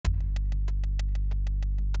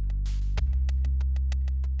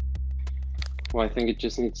Well, I think it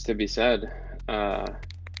just needs to be said. Uh,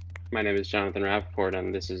 my name is Jonathan Rappaport,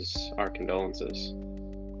 and this is our condolences.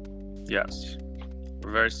 Yes.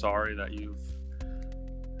 We're very sorry that you've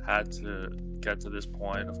had to get to this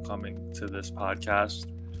point of coming to this podcast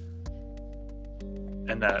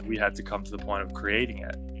and that we had to come to the point of creating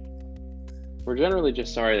it. We're generally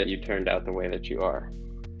just sorry that you turned out the way that you are.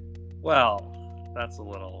 Well, that's a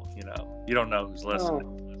little, you don't know who's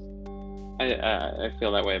listening. I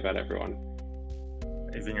feel that way about everyone.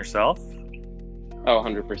 Even yourself? Oh,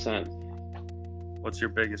 100%. What's your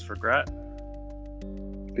biggest regret?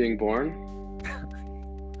 Being born?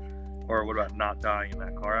 Or what about not dying in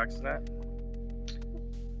that car accident?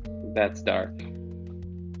 That's dark.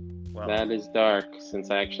 Well, That is dark,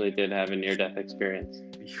 since I actually did have a near-death experience.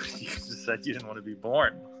 you just said you didn't want to be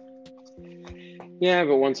born. Yeah,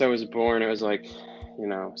 but once I was born, it was like,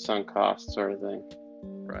 sunk cost sort of thing.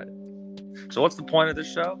 Right. So what's the point of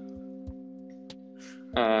this show?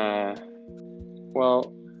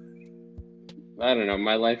 Well, I don't know.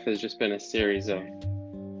 My life has just been a series of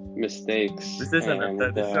mistakes. This isn't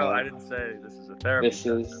the show. I didn't say this is a therapy. This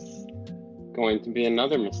is going to be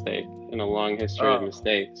another mistake in a long history of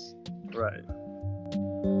mistakes. Right.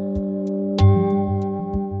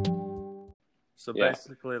 So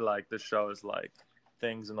basically, like, the show is like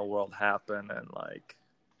things in the world happen and like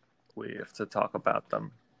we have to talk about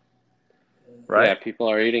them. Right? Yeah, people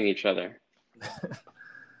are eating each other.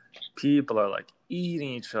 People are like eating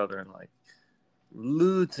each other and like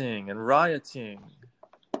looting and rioting.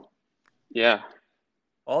 Yeah.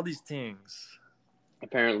 All these things.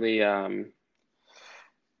 Apparently,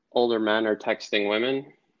 older men are texting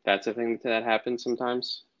women. That's a thing that happens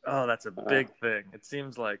sometimes. Oh, that's a big thing. It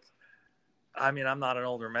seems like, I mean, I'm not an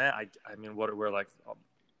older man. I mean, what we're like.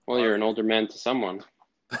 Well, you're an older man to someone.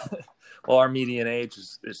 Well, our median age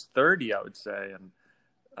is 30, I would say, and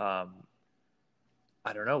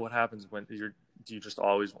I don't know what happens when do you just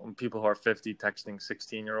always, when people who are 50 texting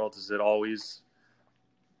 16-year-olds, is it always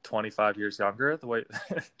 25 years younger? The way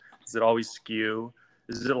does it always skew?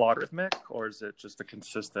 Is it logarithmic or is it just a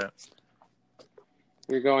consistent?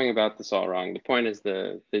 You're going about this all wrong. The point is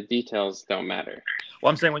the details don't matter. Well,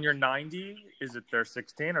 I'm saying when you're 90, is it they're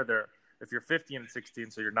 16 or they're, if you're 50 and 16,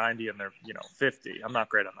 so you're 90 and they're 50. I'm not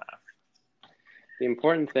great on math. The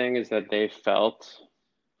important thing is that they felt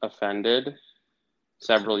offended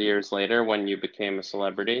several years later when you became a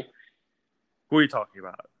celebrity. Who are you talking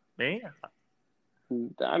about? Me?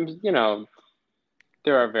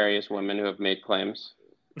 There are various women who have made claims.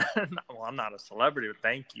 Well, I'm not a celebrity, but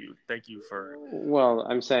thank you for. Well,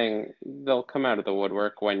 I'm saying they'll come out of the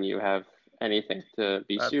woodwork when you have anything to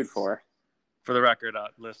be sued for. For the record,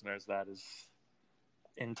 listeners, that is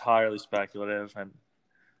entirely speculative and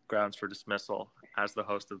grounds for dismissal as the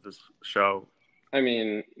host of this show. I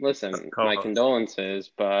mean, listen, my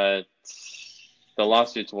condolences, but the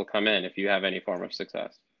lawsuits will come in if you have any form of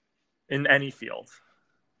success. In any field.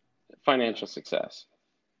 Financial success.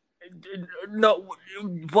 No,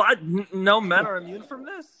 what? No men are immune from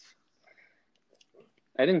this?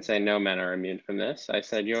 I didn't say no men are immune from this. I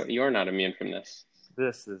said you're not immune from this.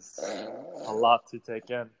 This is a lot to take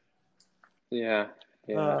in. Yeah.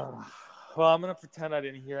 Well, I'm going to pretend I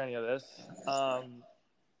didn't hear any of this.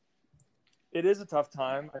 It is a tough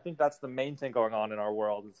time. I think that's the main thing going on in our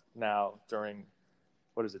world now during,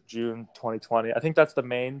 June 2020. I think that's the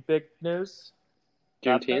main big news.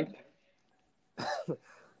 Juneteenth?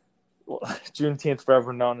 Well, Juneteenth,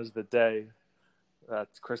 forever known as the day that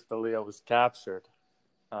Chris D'Elia was captured.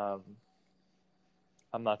 I'm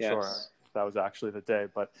not sure if that was actually the day,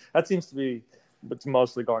 but that seems to be what's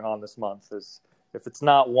mostly going on this month. Is if it's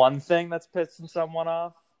not one thing that's pissing someone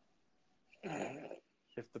off,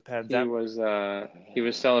 if the pandemic. He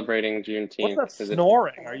was celebrating Juneteenth. What's that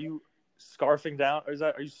snoring? Are you scarfing down? Are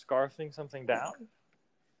you scarfing something down?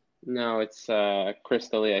 No, it's Chris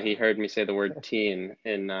D'Elia. He heard me say the word teen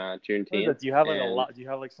in Juneteenth. Do you have do you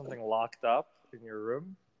have like something locked up in your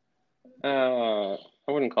room? I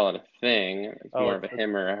wouldn't call it a thing. It's more of a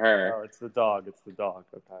him or a her. Oh, it's the dog.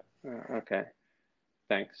 Okay. Okay.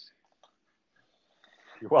 Thanks.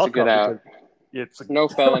 You're welcome. Get out. No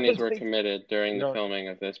felonies were committed during the filming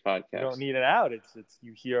of this podcast. You don't need an out. It's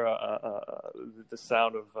you hear the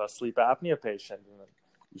sound of a sleep apnea patient. And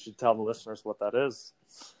you should tell the listeners what that is.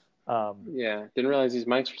 Didn't realize these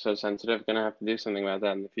mics were so sensitive. Gonna have to do something about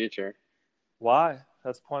that in the future. Why?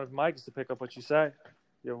 That's the point of the mic, is to pick up what you say.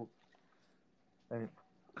 You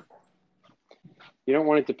don't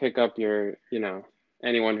want it to pick up your,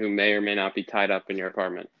 anyone who may or may not be tied up in your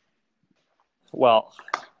apartment. Well,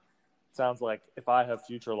 sounds like if I have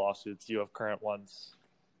future lawsuits, you have current ones.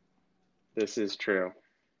 This is true.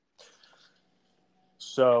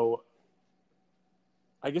 So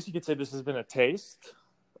I guess you could say this has been a taste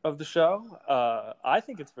of the show. I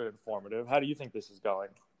think it's been informative. How do you think this is going?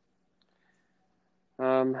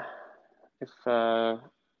 If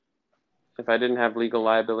I didn't have legal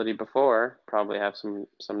liability before, probably have some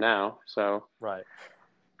now. So Right.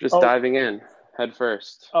 just diving in head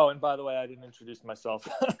first. Oh, and by the way, I didn't introduce myself.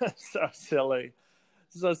 So silly.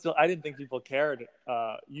 So I didn't think people cared.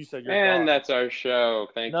 You said you're And gone. that's our show.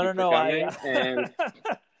 Thank you for coming. And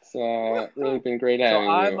it's really been great having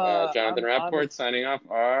you. Jonathan Rappaport signing off.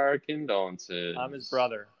 Our condolences. I'm his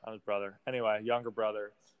brother. Anyway, younger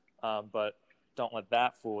brother. But don't let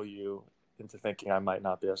that fool you into thinking I might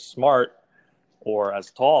not be as smart or as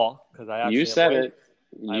tall, because I actually You said it.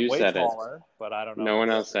 I'm way taller, but I don't know. No one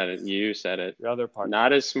else said it. You said it. The other part.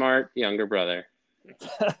 Not as smart, younger brother.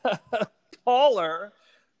 Taller,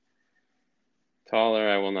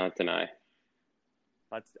 I will not deny.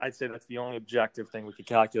 I'd say that's the only objective thing we could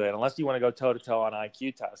calculate, unless you want to go toe-to-toe on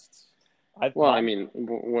IQ tests. I mean,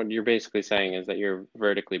 what you're basically saying is that you're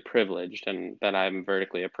vertically privileged and that I'm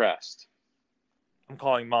vertically oppressed. I'm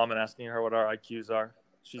calling Mom and asking her what our IQs are.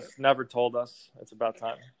 She's never told us. It's about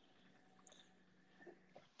time.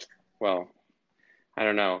 Well, I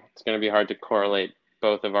don't know. It's going to be hard to correlate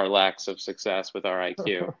both of our lacks of success with our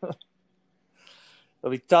IQ.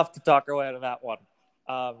 It'll be tough to talk our way out of that one,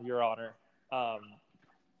 Your Honor. The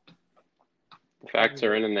facts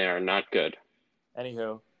are in and they are not good.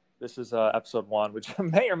 Anywho, this is episode 1, which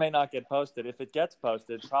may or may not get posted. If it gets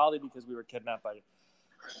posted, probably because we were kidnapped by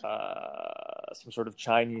some sort of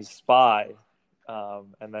Chinese spy,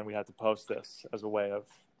 and then we had to post this as a way of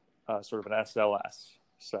sort of an SOS.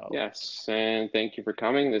 So yes, and thank you for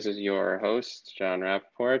coming. This is your host, John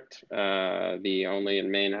Rappaport, the only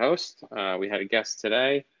and main host. We had a guest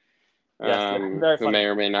today, who may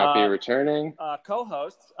or may not be returning.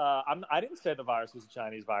 Co-hosts, I didn't say the virus was a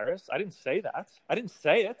Chinese virus. I didn't say that. I didn't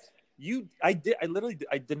say it. I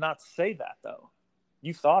did not say that, though.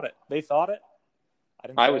 You thought it. They thought it.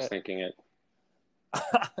 I was thinking it.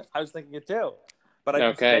 I was thinking it too, but I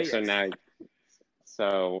didn't say it.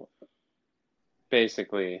 So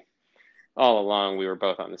basically, all along we were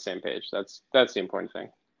both on the same page. That's the important thing.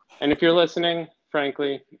 And if you're listening,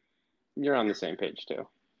 frankly, you're on the same page too.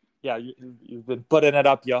 Yeah, you've been putting it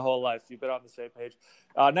up your whole life. You've been on the same page.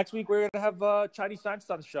 Next week we're gonna have Chinese scientist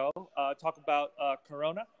on the show. Talk about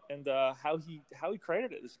Corona and how he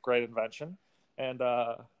created it. This great invention. And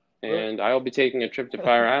I will be taking a trip to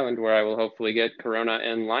Fire Island, where I will hopefully get Corona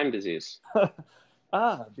and Lyme disease.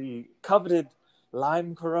 The coveted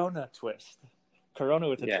Lyme Corona twist. Corona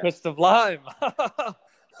with a twist of lime.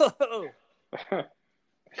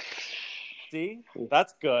 See?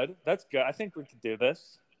 That's good. I think we could do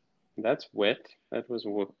this. That's wit. That was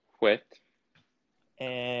wit.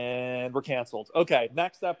 And we're canceled. Okay,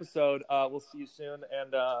 next episode. We'll see you soon.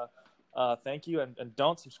 And thank you. And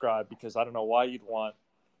don't subscribe, because I don't know why you'd want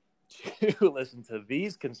to listen to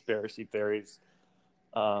these conspiracy theories.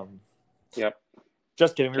 Yep.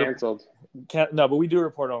 Just kidding. Canceled. No, but we do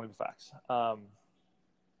report only the facts.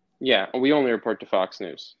 Yeah, we only report to Fox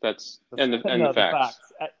News. That's the facts.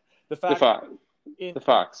 The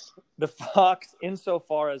Fox. The Fox,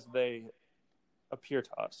 insofar as they appear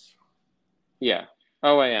to us. Yeah.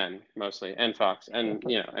 OAN mostly, and Fox, and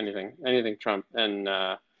anything Trump. And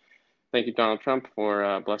thank you, Donald Trump,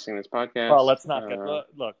 for blessing this podcast. Well, let's not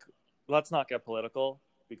get political,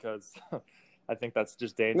 because I think that's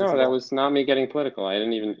just dangerous. No, that was not me getting political. I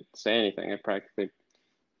didn't even say anything. I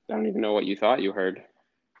don't even know what you thought you heard.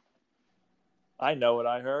 I know what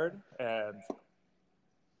I heard, and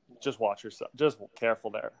just watch yourself. Just careful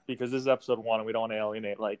there, because this is episode 1, and we don't want to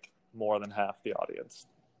alienate more than half the audience.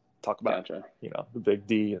 Talk about the big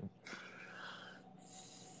D. And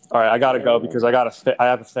all right, I gotta go because I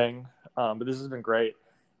have a thing. But this has been great.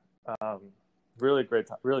 Really great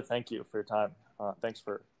time. Really, thank you for your time. Thanks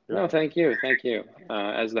for. Thank you.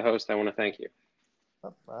 As the host, I want to thank you.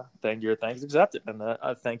 Thank you. Thanks accepted, and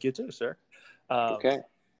thank you too, sir. Okay.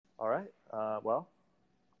 All right. Well,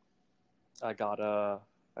 I gotta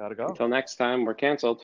go. Until next time, we're canceled.